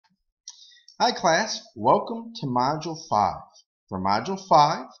Hi class, welcome to Module 5. For Module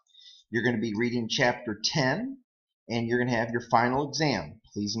 5, you're going to be reading Chapter 10 and you're going to have your final exam.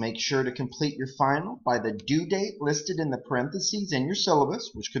 Please make sure to complete your final by the due date listed in the parentheses in your syllabus,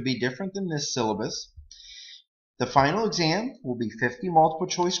 which could be different than this syllabus. The final exam will be 50 multiple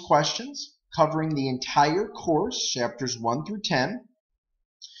choice questions covering the entire course, Chapters 1 through 10.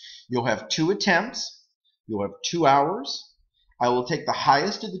 You'll have 2 attempts. You'll have 2 hours. I will take the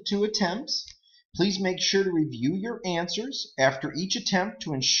highest of the 2 attempts. Please make sure to review your answers after each attempt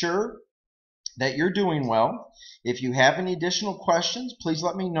to ensure that you're doing well. If you have any additional questions, please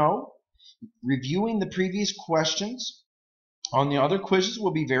let me know. Reviewing the previous questions on the other quizzes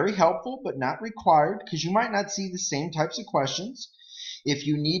will be very helpful, but not required, because you might not see the same types of questions. If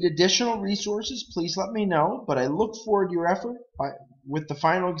you need additional resources, please let me know, but I look forward to your effort with the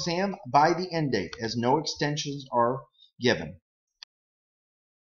final exam by the end date, as no extensions are given.